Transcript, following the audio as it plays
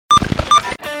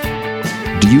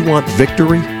you want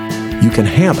victory? You can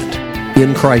have it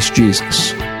in Christ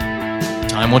Jesus.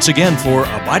 Time once again for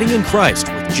Abiding in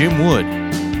Christ with Jim Wood.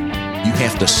 You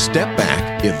have to step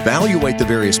back, evaluate the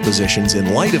various positions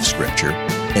in light of Scripture,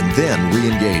 and then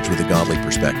re-engage with a godly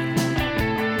perspective.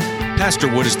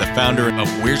 Pastor Wood is the founder of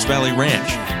Wears Valley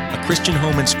Ranch, a Christian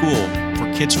home and school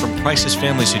for kids from crisis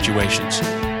family situations.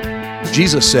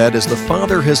 Jesus said, "As the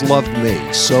Father has loved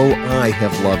me, so I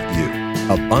have loved you.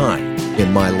 Abide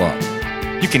in my love."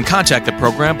 You can contact the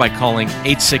program by calling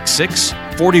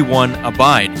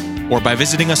 866-41-ABIDE or by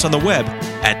visiting us on the web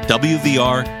at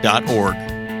wvr.org.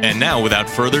 And now, without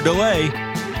further delay,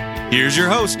 here's your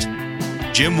host,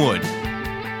 Jim Wood.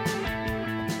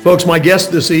 Folks, my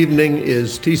guest this evening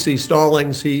is T.C.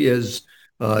 Stallings. He is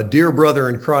a dear brother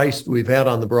in Christ we've had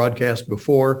on the broadcast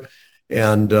before,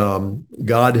 and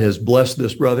God has blessed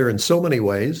this brother in so many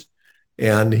ways,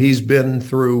 and he's been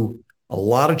through a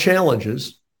lot of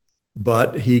challenges,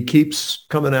 but he keeps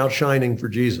coming out shining for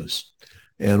Jesus,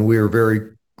 and we are very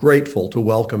grateful to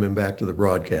welcome him back to the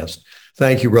broadcast.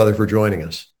 Thank you, brother, for joining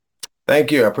us.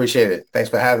 Thank you. I appreciate it. Thanks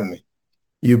for having me.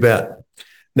 You bet.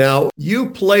 Now,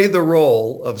 you play the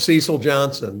role of Cecil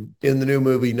Johnson in the new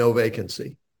movie, No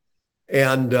Vacancy.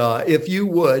 And if you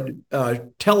would,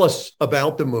 tell us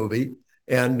about the movie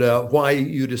and why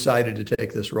you decided to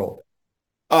take this role.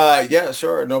 Yeah,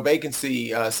 sure. No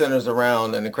Vacancy centers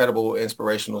around an incredible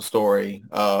inspirational story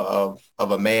of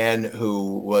a man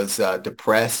who was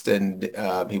depressed, and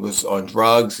he was on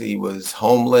drugs. He was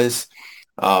homeless.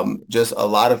 Just a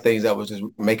lot of things that was just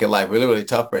making life really, really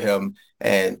tough for him.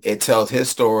 And it tells his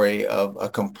story of a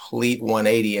complete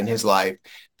 180 in his life,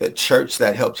 the church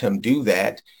that helped him do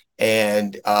that,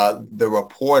 and the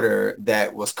reporter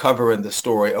that was covering the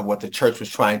story of what the church was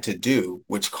trying to do,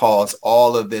 which caused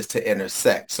all of this to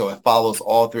intersect. So it follows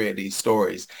all three of these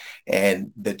stories.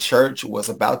 And the church was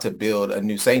about to build a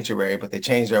new sanctuary, but they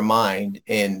changed their mind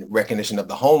in recognition of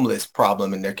the homeless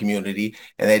problem in their community.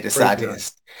 And they decided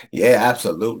yeah,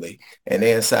 absolutely. And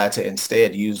they decided to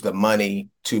instead use the money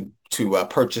to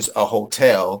purchase a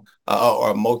hotel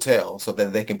or a motel so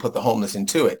that they can put the homeless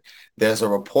into it. There's a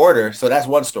reporter. So that's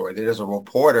one story. There's a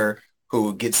reporter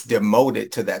who gets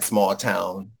demoted to that small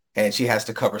town, and she has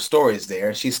to cover stories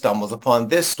there. She stumbles upon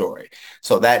this story.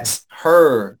 So that's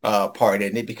her part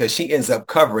in it, because she ends up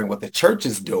covering what the church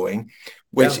is doing,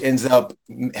 which ends up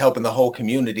helping the whole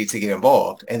community to get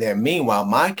involved. And then meanwhile,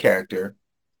 my character,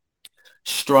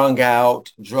 strung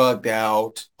out, drugged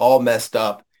out, all messed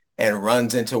up, and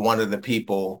runs into one of the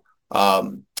people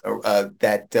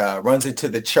that runs into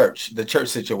the church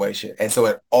situation. And so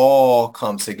it all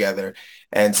comes together.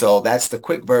 And so that's the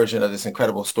quick version of this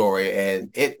incredible story.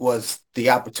 And it was the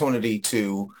opportunity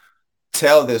to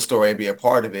tell this story and be a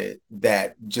part of it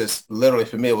that just literally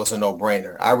for me, it was a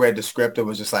no-brainer. I read the script. It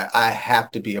was just like, I have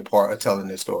to be a part of telling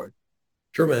this story.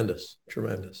 Tremendous,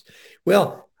 tremendous.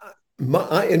 Well,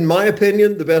 in my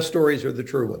opinion, the best stories are the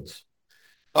true ones.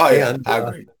 Oh, yeah, and, I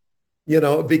agree.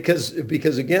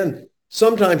 Because again,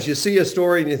 sometimes you see a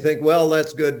story and you think, well,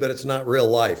 that's good, but it's not real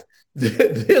life.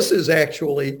 This is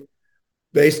actually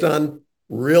based on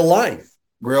real life.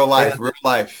 Real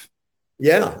life.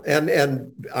 Yeah.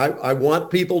 And I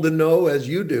want people to know, as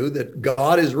you do, that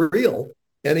God is real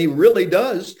and he really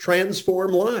does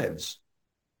transform lives.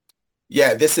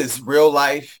 Yeah, this is real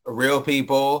life, real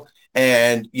people.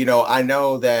 And, I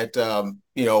know that,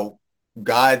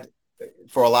 God,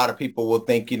 for a lot of people, will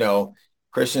think,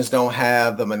 Christians don't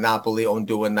have the monopoly on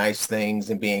doing nice things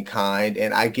and being kind.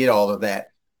 And I get all of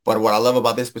that. But what I love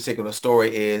about this particular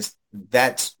story is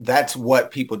that's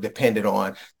what people depended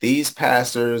on. These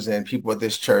pastors and people at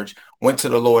this church went to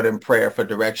the Lord in prayer for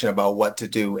direction about what to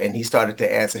do. And he started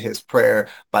to answer his prayer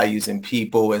by using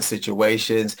people and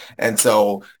situations. And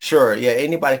so, sure, yeah,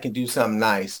 anybody can do something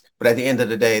nice. But at the end of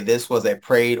the day, this was a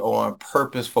prayed on,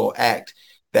 purposeful act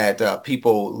that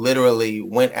people literally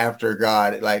went after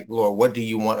God, like, Lord, what do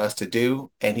you want us to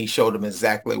do? And he showed them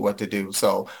exactly what to do.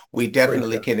 So we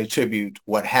definitely can attribute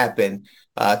what happened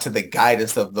to the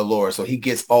guidance of the Lord. So he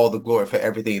gets all the glory for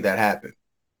everything that happened.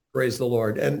 Praise the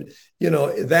Lord. And,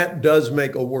 that does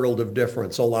make a world of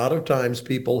difference. A lot of times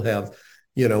people have,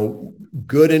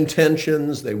 good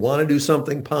intentions. They want to do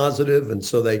something positive. And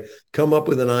so they come up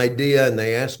with an idea and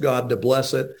they ask God to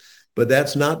bless it. But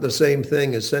that's not the same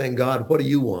thing as saying, God, what do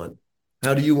you want?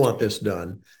 How do you want this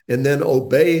done? And then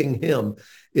obeying him.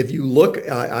 If you look,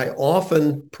 I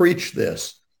often preach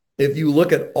this. If you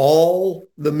look at all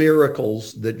the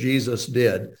miracles that Jesus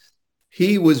did,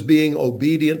 he was being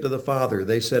obedient to the Father.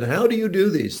 They said, how do you do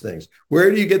these things?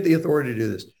 Where do you get the authority to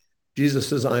do this? Jesus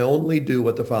says, I only do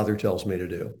what the Father tells me to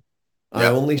do. I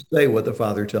only say what the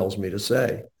Father tells me to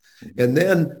say. And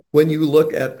then when you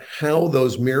look at how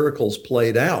those miracles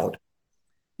played out,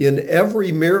 in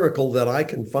every miracle that I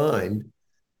can find,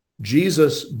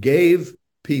 Jesus gave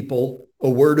people a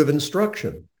word of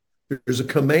instruction. There's a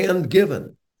command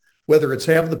given, whether it's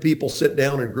have the people sit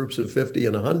down in groups of 50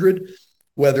 and 100,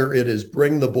 whether it is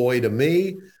bring the boy to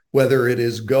me, whether it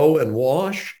is go and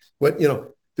wash.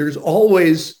 There's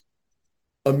always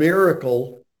a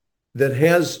miracle that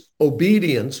has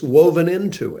obedience woven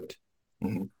into it.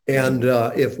 Mm-hmm. And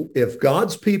if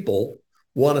God's people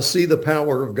want to see the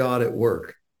power of God at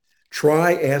work,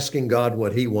 try asking God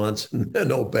what he wants and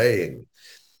then obeying.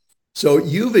 So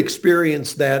you've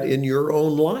experienced that in your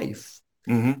own life.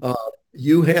 Mm-hmm.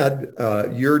 You had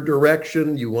your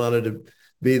direction. You wanted to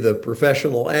be the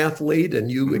professional athlete, and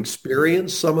you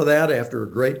experienced some of that after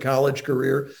a great college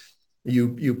career.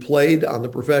 You played on the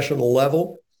professional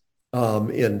level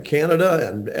in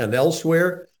Canada and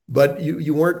elsewhere, but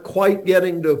you weren't quite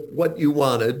getting to what you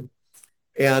wanted.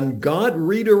 And God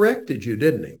redirected you,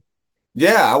 didn't he?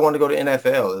 Yeah, I wanted to go to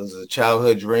NFL. It was a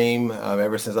childhood dream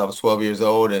ever since I was 12 years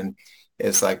old. And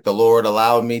it's like the Lord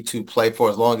allowed me to play for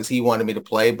as long as he wanted me to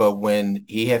play. But when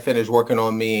he had finished working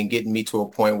on me and getting me to a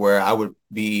point where I would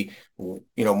be, more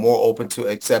open to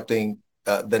accepting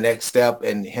the next step,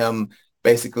 and him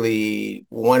basically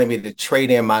wanted me to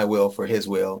trade in my will for his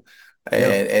will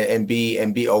and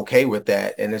be okay with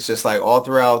that. And it's just like all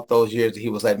throughout those years that he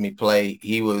was letting me play,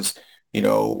 he was,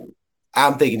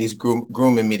 I'm thinking he's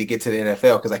grooming me to get to the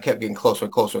NFL because I kept getting closer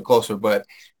and closer and closer. But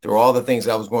through all the things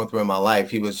I was going through in my life,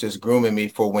 he was just grooming me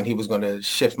for when he was going to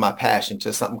shift my passion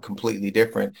to something completely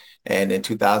different. And in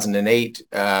 2008,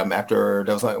 after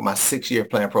that was like my 6th year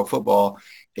playing pro football,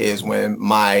 is when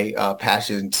my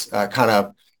passions kind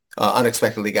of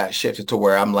unexpectedly got shifted to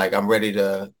where I'm ready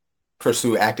to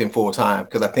pursue acting full time,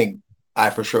 because I think I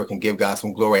for sure can give God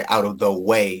some glory out of the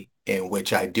way in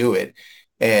which I do it.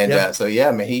 And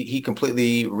he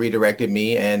completely redirected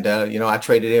me, and I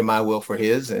traded in my will for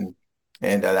his, and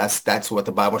that's what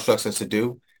the Bible instructs us to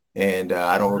do, and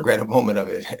I don't regret a moment of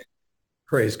it.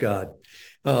 Praise God.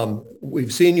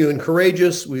 We've seen you in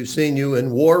Courageous. We've seen you in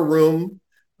War Room.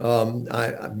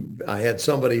 I had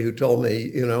somebody who told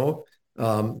me,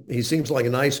 he seems like a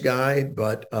nice guy,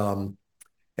 but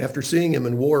after seeing him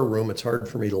in War Room, it's hard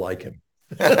for me to like him.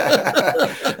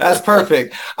 That's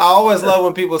perfect. I always love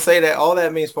when people say that. All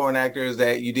that means for an actor is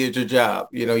that you did your job.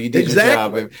 You did your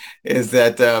job. Is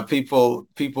that people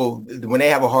when they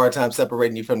have a hard time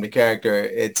separating you from the character,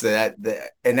 it's that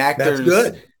an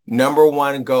actor's number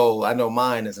one goal. I know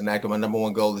mine as an actor. My number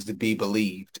one goal is to be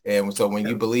believed. And so when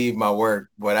you believe my work,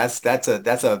 well, that's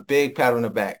a big pat on the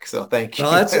back. So thank you.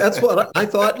 Well, that's what I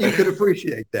thought you could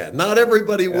appreciate that. Not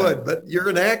everybody would, but you're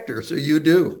an actor, so you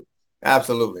do.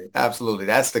 Absolutely.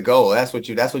 That's the goal. That's what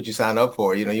you sign up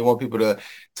for. You want people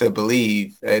to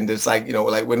believe, and it's like,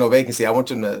 like with No Vacancy, I want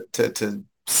them to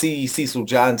see Cecil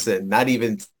Johnson, not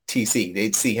even TC.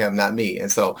 They'd see him, not me.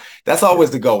 And so that's always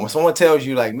the goal. When someone tells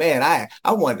you like, man,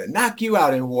 I wanted to knock you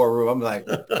out in War Room, I'm like,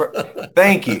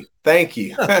 thank you.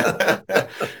 That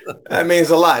means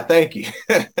a lot. Thank you.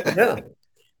 Yeah.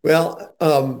 Well,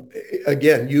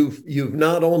 again, you've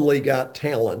not only got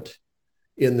talent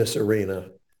in this arena,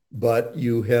 but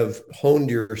you have honed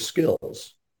your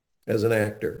skills as an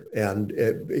actor, and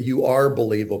you are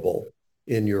believable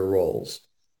in your roles.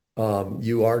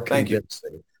 You are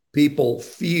convincing. People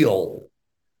feel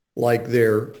like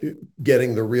they're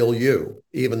getting the real you,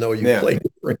 even though you play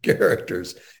different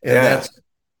characters. And that's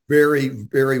very,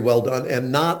 very well done.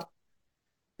 And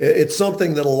it's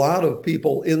something that a lot of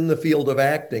people in the field of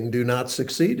acting do not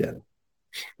succeed in.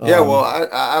 Yeah, well,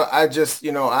 I just,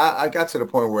 I got to the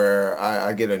point where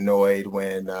I get annoyed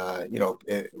when,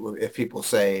 if people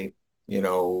say,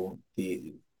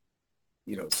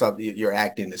 something your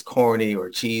acting is corny or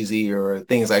cheesy or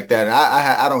things like that. And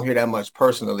I don't hear that much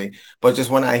personally, but just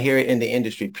when I hear it in the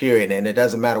industry, period, and it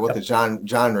doesn't matter what the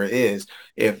genre is,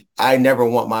 if I never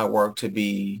want my work to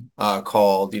be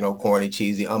called, corny,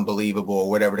 cheesy, unbelievable, or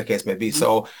whatever the case may be.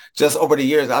 So just over the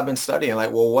years, I've been studying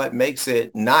like, well, what makes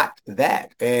it not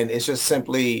that? And it's just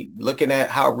simply looking at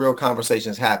how real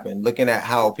conversations happen, looking at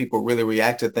how people really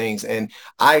react to things. And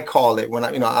I call it, when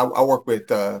I work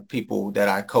with people that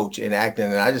I coach in acting,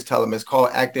 and I just tell them it's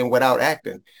called acting without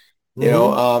acting.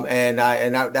 And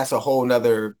that's a whole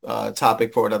nother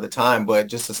topic for another time. But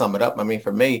just to sum it up, I mean,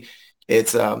 for me,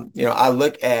 it's, I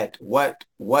look at what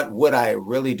would I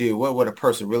really do? What would a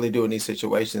person really do in these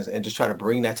situations, and just try to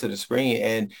bring that to the screen.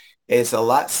 And it's a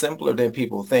lot simpler than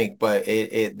people think, but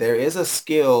there is a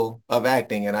skill of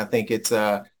acting. And I think it's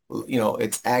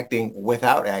it's acting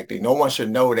without acting. No one should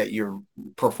know that you're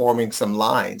performing some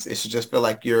lines. It should just feel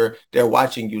like they're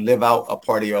watching you live out a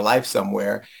part of your life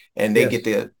somewhere, and they get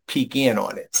to peek in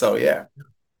on it. So, yeah.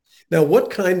 Now, what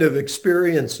kind of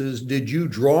experiences did you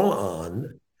draw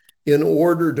on in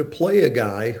order to play a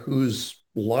guy whose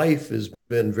life has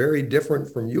been very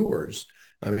different from yours?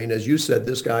 I mean, as you said,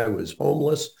 this guy was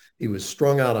homeless. He was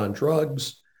strung out on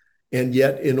drugs. And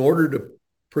yet, in order to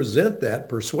present that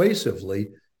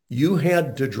persuasively, you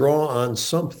had to draw on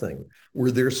something.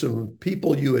 Were there some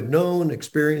people you had known,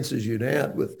 experiences you'd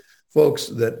had with folks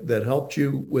that helped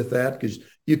you with that? Because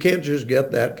you can't just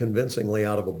get that convincingly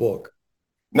out of a book.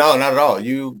 No, not at all.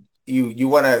 You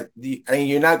want to, and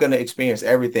you're not going to experience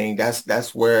everything.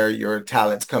 That's where your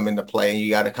talents come into play, and you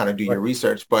got to kind of do your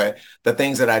research. But the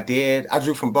things that I did, I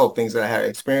drew from both things that I had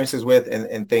experiences with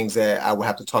and things that I would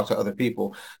have to talk to other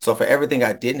people. So for everything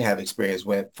I didn't have experience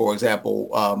with, for example,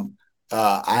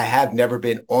 I have never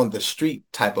been on the street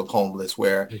type of homeless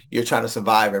where you're trying to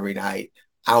survive every night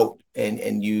out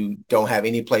and you don't have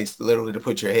any place literally to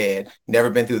put your head. Never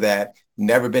been through that.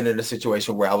 Never been in a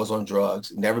situation where I was on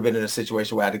drugs. Never been in a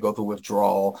situation where I had to go through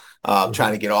withdrawal,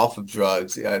 trying to get off of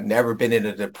drugs. Never been in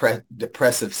a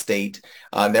depressive state.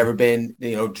 Never been,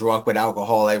 drunk with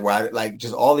alcohol, like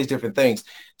just all these different things.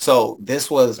 So this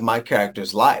was my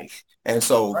character's life. And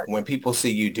so when people see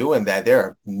you doing that, there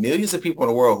are millions of people in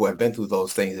the world who have been through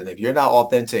those things. And if you're not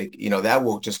authentic, that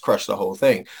will just crush the whole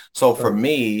thing. So for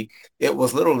me, it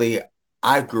was literally,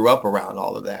 I grew up around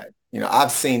all of that.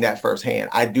 I've seen that firsthand.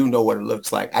 I do know what it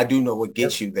looks like. I do know what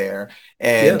gets you there.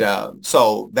 And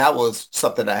so that was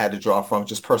something I had to draw from,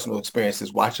 just personal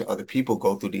experiences, watching other people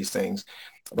go through these things.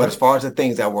 But as far as the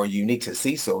things that were unique to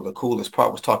Cecil, the coolest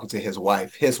part was talking to his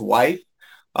wife. His wife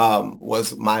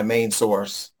was my main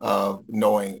source of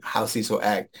knowing how Cecil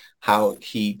acted, how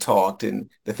he talked, and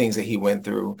the things that he went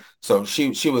through. So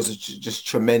she was just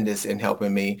tremendous in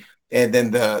helping me. And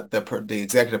then the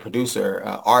executive producer,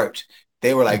 Art,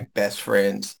 they were like best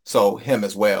friends. So him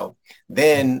as well.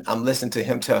 Then I'm listening to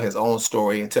him tell his own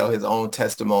story and tell his own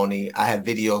testimony. I have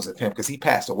videos of him because he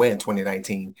passed away in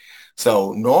 2019.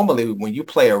 So normally when you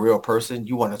play a real person,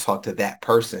 you want to talk to that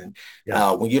person.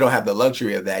 When you don't have the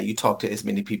luxury of that, you talk to as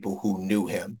many people who knew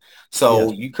him.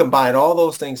 So you combine all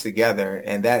those things together,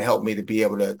 and that helped me to be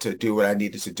able to do what I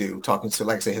needed to do, talking to,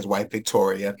 like I said, his wife,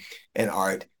 Victoria, and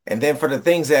Art. And then for the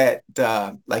things that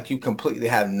like you completely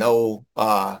have no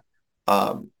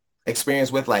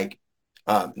experience with, like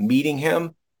meeting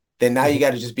him, then now you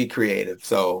got to just be creative.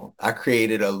 So I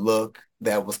created a look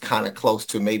that was kind of close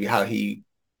to maybe how he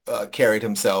carried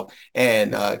himself,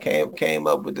 and came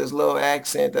up with this little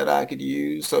accent that I could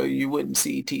use so you wouldn't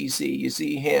see TC, you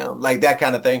see him, like that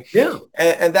kind of thing.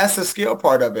 And that's the skill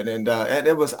part of it. And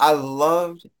it was, I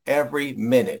loved every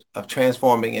minute of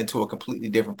transforming into a completely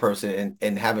different person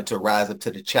and having to rise up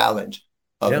to the challenge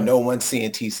of no one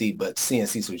seeing TC but seeing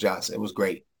Cecil Johnson. It was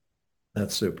great.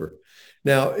 That's super.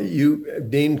 Now,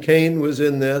 Dean Cain was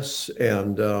in this,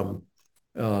 and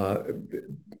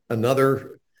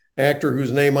another actor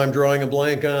whose name I'm drawing a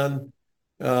blank on.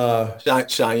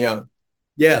 Sean Young.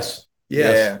 Yes.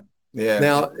 Yeah.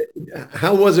 Now,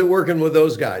 how was it working with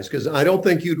those guys? Because I don't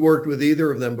think you'd worked with either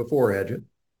of them before, had you?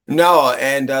 No,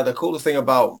 and the coolest thing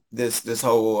about this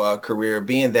whole career,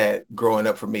 being that growing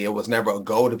up for me, it was never a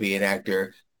goal to be an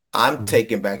actor. I'm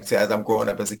taken back to as I'm growing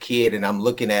up as a kid, and I'm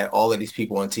looking at all of these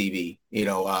people on TV.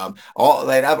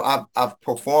 I've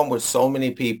performed with so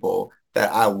many people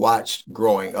that I watched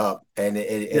growing up, and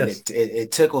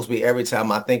it tickles me every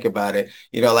time I think about it.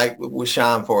 Like with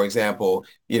Sean, for example,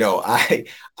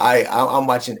 I'm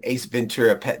watching Ace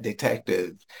Ventura: Pet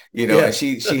Detective, and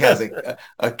she has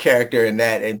a character in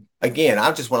that. And again,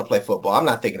 I just want to play football. I'm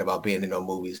not thinking about being in no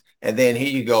movies. And then here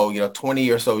you go, 20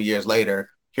 or so years later,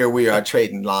 here we are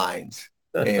trading lines,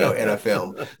 in a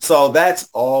film. So that's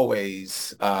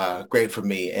always great for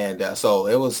me. And so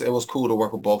it was cool to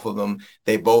work with both of them.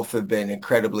 They both have been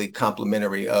incredibly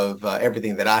complimentary of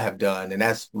everything that I have done. And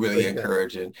that's really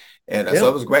encouraging. And so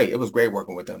it was great. It was great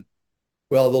working with them.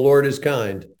 Well, the Lord is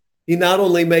kind. He not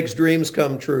only makes dreams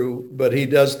come true, but he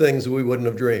does things we wouldn't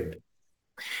have dreamed.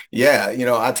 Yeah,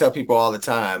 I tell people all the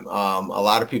time, a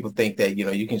lot of people think that,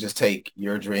 you can just take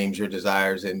your dreams, your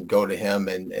desires, and go to him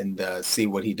and see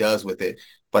what he does with it.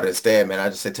 But instead, man, I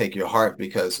just said, take your heart,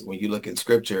 because when you look in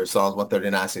scripture, Psalms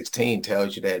 139:16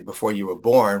 tells you that before you were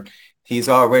born, he's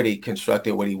already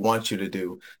constructed what he wants you to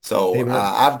do. So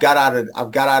I've got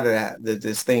out of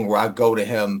this thing where I go to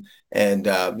him and,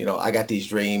 I got these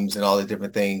dreams and all the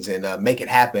different things, and make it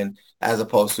happen, as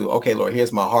opposed to, okay, Lord,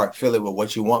 here's my heart, fill it with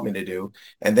what you want me to do.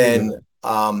 And then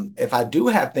if I do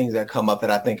have things that come up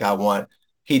that I think I want,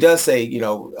 he does say,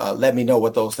 let me know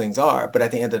what those things are. But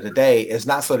at the end of the day, it's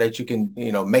not so that you can,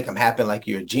 make them happen like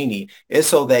you're a genie. It's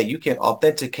so that you can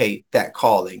authenticate that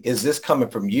calling. Is this coming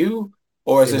from you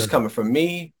or is this coming from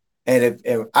me? And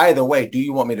if either way, do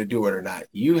you want me to do it or not?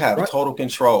 You have total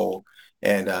control.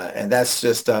 And that's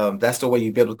just that's the way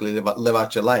you biblically live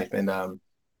out your life. And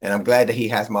I'm glad that he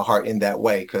has my heart in that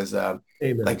way, because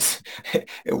like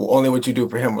only what you do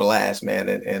for him will last, man.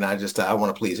 And I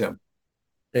want to please him.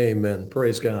 Amen.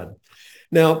 Praise God.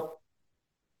 Now,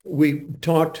 we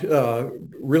talked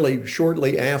really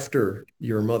shortly after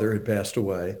your mother had passed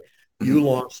away. You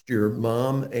lost your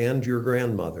mom and your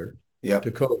grandmother to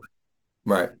COVID.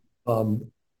 Right.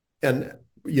 And,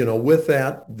 with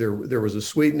that, there was a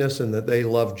sweetness in that they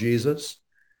loved Jesus.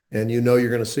 And you're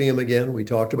going to see him again. We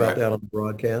talked about that on the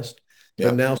broadcast. Yep.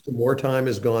 But now some more time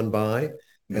has gone by,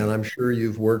 and I'm sure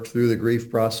you've worked through the grief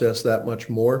process that much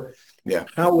more. Yeah.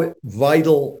 How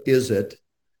vital is it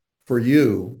for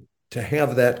you to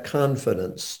have that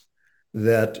confidence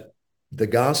that the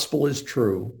gospel is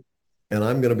true and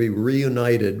I'm going to be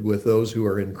reunited with those who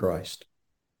are in Christ?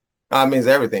 It means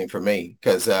everything for me,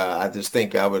 because I just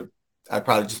think I'd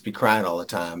probably just be crying all the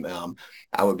time.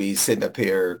 I would be sitting up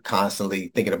here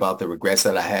constantly thinking about the regrets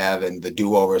that I have and the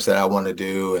do-overs that I want to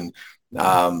do. And,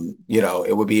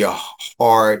 it would be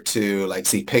hard to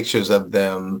see pictures of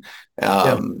them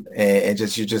and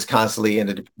you're just constantly in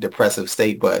a depressive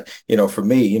state. But, for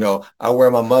me, I wear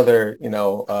my mother,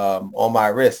 on my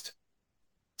wrist.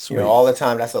 Sweet. All the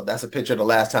time. That's a picture of the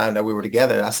last time that we were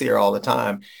together. And I see her all the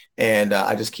time. And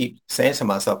I just keep saying to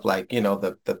myself,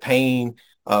 the pain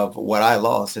of what I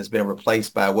lost has been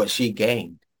replaced by what she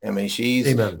gained. I mean, she's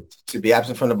Amen. To be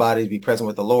absent from the body, to be present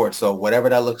with the Lord. So whatever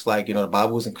that looks like, the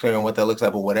Bible isn't clear on what that looks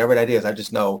like, but whatever that is, I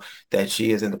just know that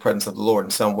she is in the presence of the Lord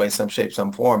in some way, some shape,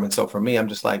 some form. And so for me, I'm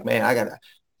just like, man,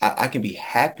 I can be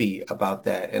happy about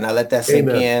that. And I let that sink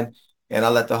in. And I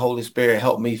let the Holy Spirit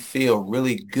help me feel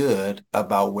really good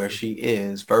about where she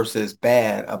is versus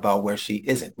bad about where she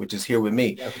isn't, which is here with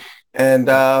me. And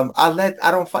I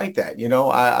don't fight that,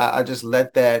 I just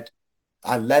let that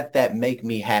make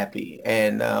me happy.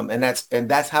 And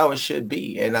that's how it should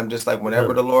be. And I'm just like,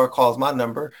 whenever the Lord calls my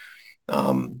number,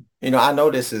 I know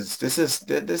this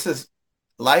is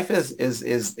life is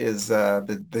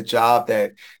the job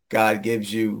that God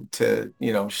gives you to,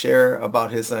 share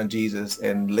about his son, Jesus,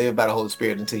 and live by the Holy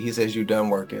Spirit until he says you're done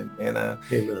working. And,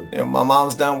 my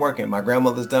mom's done working. My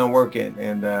grandmother's done working.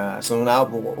 And soon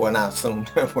not soon,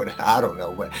 I don't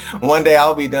know, but one day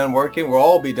I'll be done working. We'll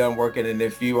all be done working. And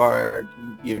if you are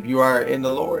in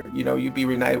the Lord, you'd be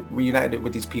reunited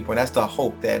with these people. And that's the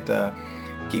hope that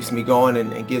keeps me going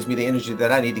and gives me the energy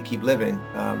that I need to keep living.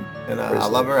 I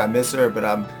love her. I miss her, but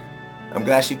I'm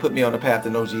glad she put me on the path to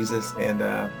know Jesus.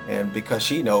 And because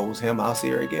she knows him, I'll see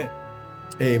her again.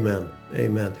 Amen.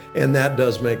 Amen. And that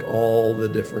does make all the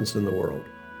difference in the world.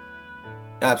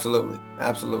 Absolutely.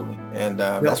 Absolutely. And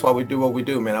that's why we do what we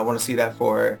do, man. I want to see that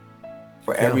for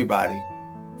everybody,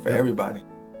 everybody.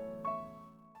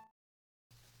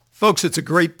 Folks, it's a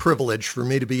great privilege for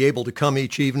me to be able to come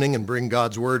each evening and bring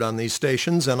God's word on these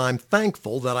stations, and I'm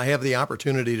thankful that I have the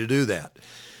opportunity to do that.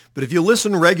 But if you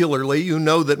listen regularly, you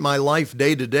know that my life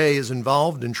day to day is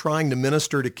involved in trying to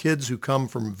minister to kids who come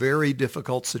from very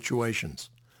difficult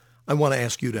situations. I want to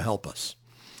ask you to help us.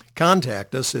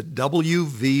 Contact us at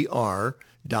wvr.org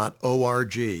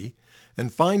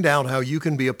and find out how you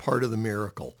can be a part of the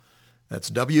miracle.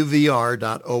 That's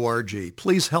wvr.org.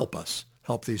 Please help us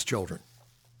help these children.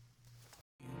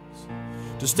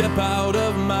 To step out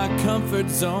of my comfort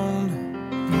zone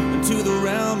into the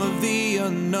realm of the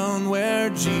unknown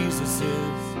where Jesus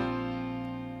is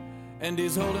and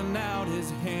he's holding out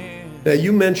his hand. Now,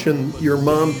 you mentioned your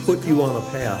mom put you on a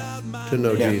path to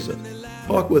know Jesus.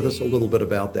 Talk with us a little bit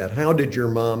about that. How did your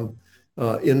mom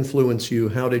influence you?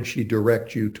 How did she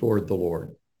direct you toward the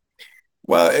Lord?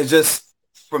 Well, it's just,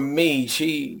 for me,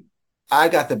 I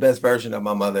got the best version of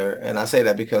my mother. And I say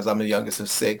that because I'm the youngest of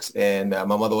 6, and my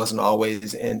mother wasn't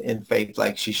always in faith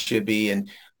like she should be. And,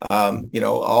 I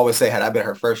always say, had I been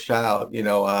her first child, it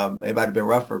might have been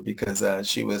rougher because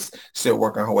she was still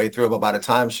working her way through. But by the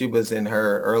time she was in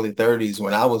her early 30s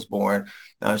when I was born,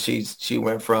 she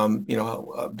went from,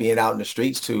 being out in the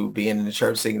streets to being in the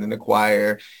church, singing in the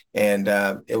choir. And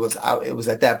it was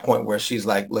at that point where she's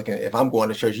like, looking, if I'm going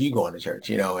to church, you going to church,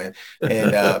 and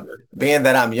being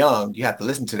that I'm young, you have to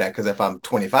listen to that. Because if I'm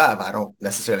 25, I don't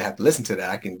necessarily have to listen to that.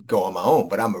 I can go on my own,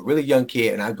 but I'm a really young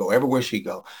kid and I go everywhere she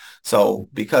go. So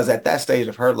because at that stage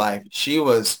of her life, she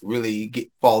was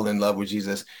really falling in love with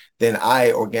Jesus, then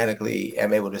I organically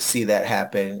am able to see that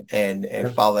happen and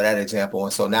follow that example.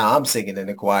 And so now I'm singing in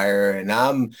the choir, and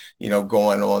I'm,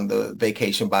 going on the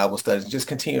vacation Bible studies, just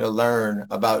continue to learn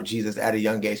about Jesus at a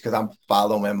young age because I'm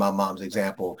following my mom's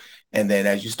example. And then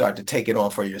as you start to take it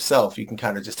on for yourself, you can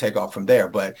kind of just take off from there.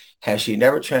 But has she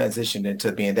never transitioned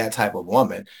into being that type of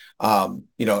woman? I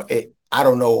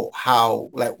don't know how,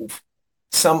 like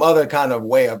some other kind of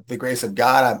way of the grace of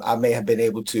God, I may have been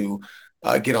able to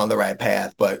get on the right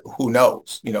path, but who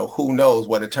knows? Who knows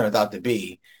what it turns out to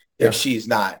be if she's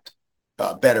not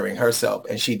bettering herself,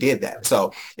 and she did that.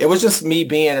 So it was just me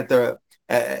being at the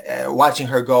watching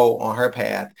her go on her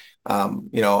path,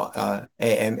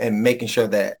 and making sure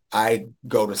that I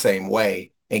go the same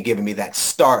way and giving me that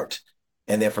start.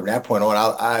 And then from that point on,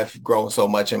 I've grown so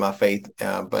much in my faith.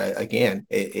 But again,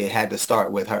 it had to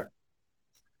start with her.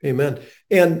 Amen.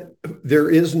 And there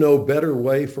is no better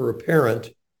way for a parent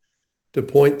to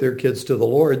point their kids to the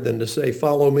Lord than to say,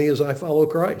 follow me as I follow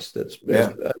Christ. That's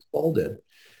Paul did.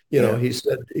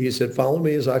 He said, follow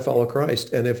me as I follow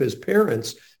Christ. And if his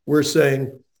parents were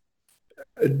saying,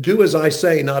 do as I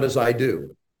say, not as I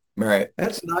do, right,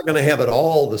 that's not going to have at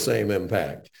all the same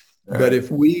impact. Right. But if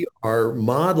we are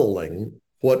modeling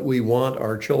what we want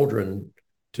our children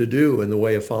to do in the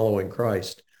way of following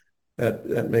Christ,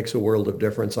 that makes a world of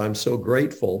difference. I'm so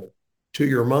grateful to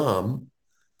your mom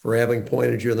for having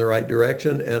pointed you in the right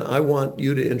direction. And I want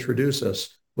you to introduce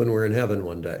us when we're in heaven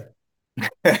one day.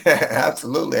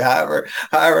 Absolutely. However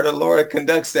the Lord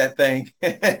conducts that thing,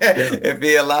 if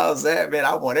he allows that, man,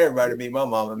 I want everybody to meet my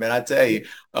mama, man. I tell you,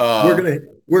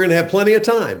 we're gonna have plenty of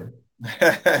time.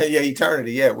 Yeah,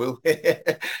 eternity. Yeah, we'll.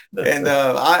 And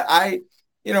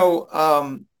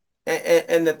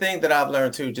and the thing that I've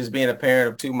learned too, just being a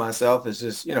parent of two myself, is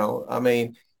just,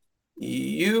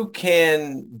 you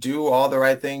can do all the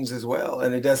right things as well.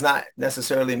 And it does not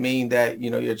necessarily mean that,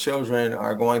 your children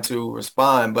are going to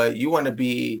respond, but you want to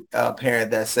be a parent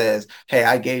that says, hey,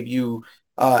 I gave you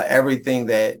everything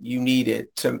that you needed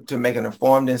to make an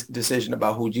informed decision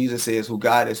about who Jesus is, who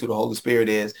God is, who the Holy Spirit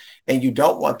is. And you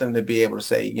don't want them to be able to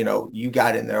say, you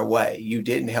got in their way. You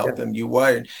didn't help them. You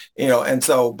weren't, and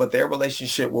so, but their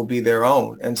relationship will be their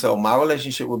own. And so my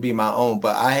relationship will be my own.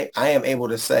 But I am able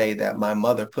to say that my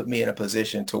mother put me in a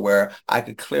position to where I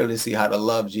could clearly see how to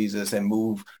love Jesus and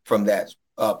move from that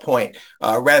point,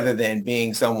 rather than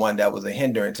being someone that was a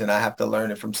hindrance and I have to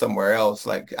learn it from somewhere else.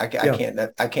 Like I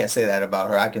can't say that about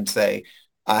her. I can say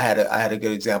I had a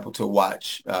good example to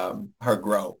watch her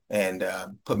grow and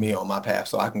put me on my path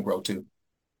so I can grow too.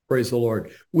 Praise the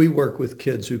Lord. We work with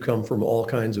kids who come from all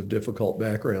kinds of difficult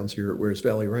backgrounds here at Wears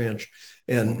Valley Ranch.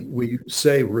 And we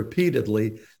say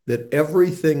repeatedly that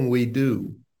everything we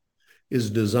do is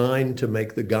designed to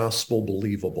make the gospel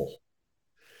believable.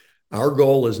 Our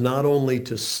goal is not only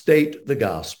to state the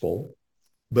gospel,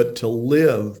 but to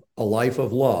live a life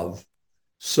of love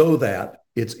so that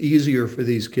it's easier for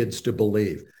these kids to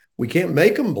believe. We can't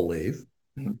make them believe.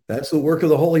 That's the work of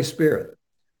the Holy Spirit.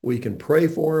 We can pray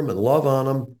for them and love on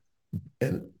them,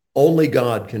 and only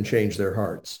God can change their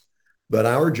hearts. But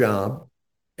our job,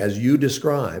 as you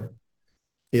describe,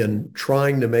 in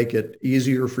trying to make it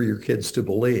easier for your kids to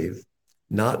believe,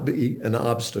 not be an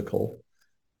obstacle,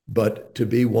 but to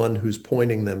be one who's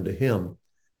pointing them to him.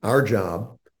 Our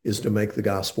job is to make the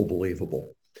gospel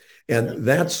believable. And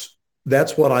that's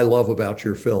what I love about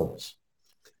your films.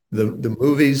 The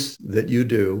movies that you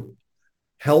do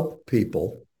help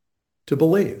people to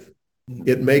believe.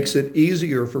 It makes it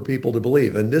easier for people to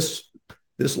believe. And this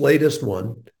latest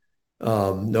one,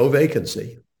 No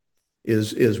Vacancy,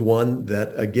 is one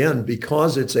that, again,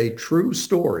 because it's a true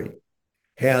story,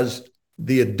 has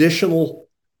the additional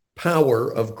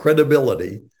power of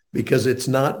credibility, because it's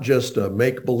not just a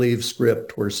make-believe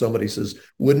script where somebody says,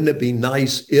 wouldn't it be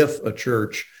nice if a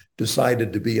church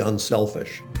decided to be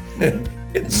unselfish?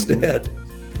 Instead,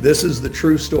 this is the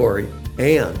true story,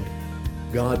 and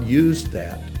God used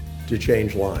that to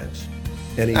change lives.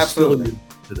 And he's still using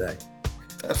it today.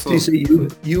 Absolutely.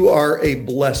 TC, you are a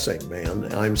blessing,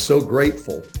 man. I'm so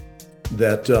grateful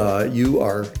that you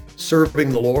are serving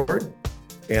the Lord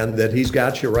and that he's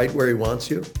got you right where he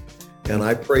wants you. And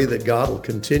I pray that God will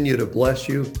continue to bless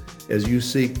you as you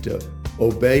seek to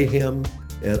obey him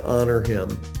and honor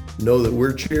him. Know that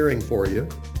we're cheering for you.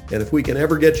 And if we can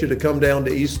ever get you to come down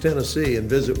to East Tennessee and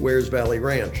visit Wears Valley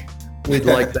Ranch, we'd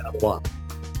like that a lot.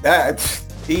 That's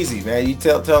easy, man. You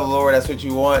tell the Lord that's what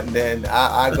you want, and then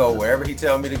I go wherever he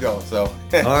tells me to go. So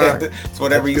all right. It's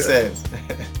whatever he says.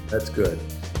 That's good.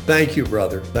 Thank you,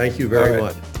 brother. Thank you very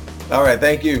much. All right.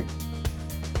 Thank you.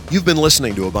 You've been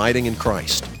listening to Abiding in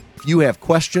Christ. If you have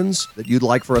questions that you'd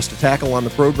like for us to tackle on the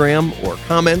program or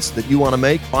comments that you want to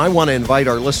make, I want to invite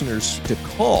our listeners to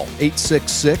call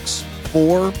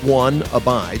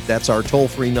 866-41-ABIDE. That's our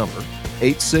toll-free number,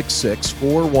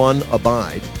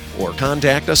 866-41-ABIDE, or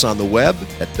contact us on the web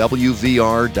at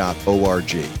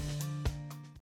wvr.org.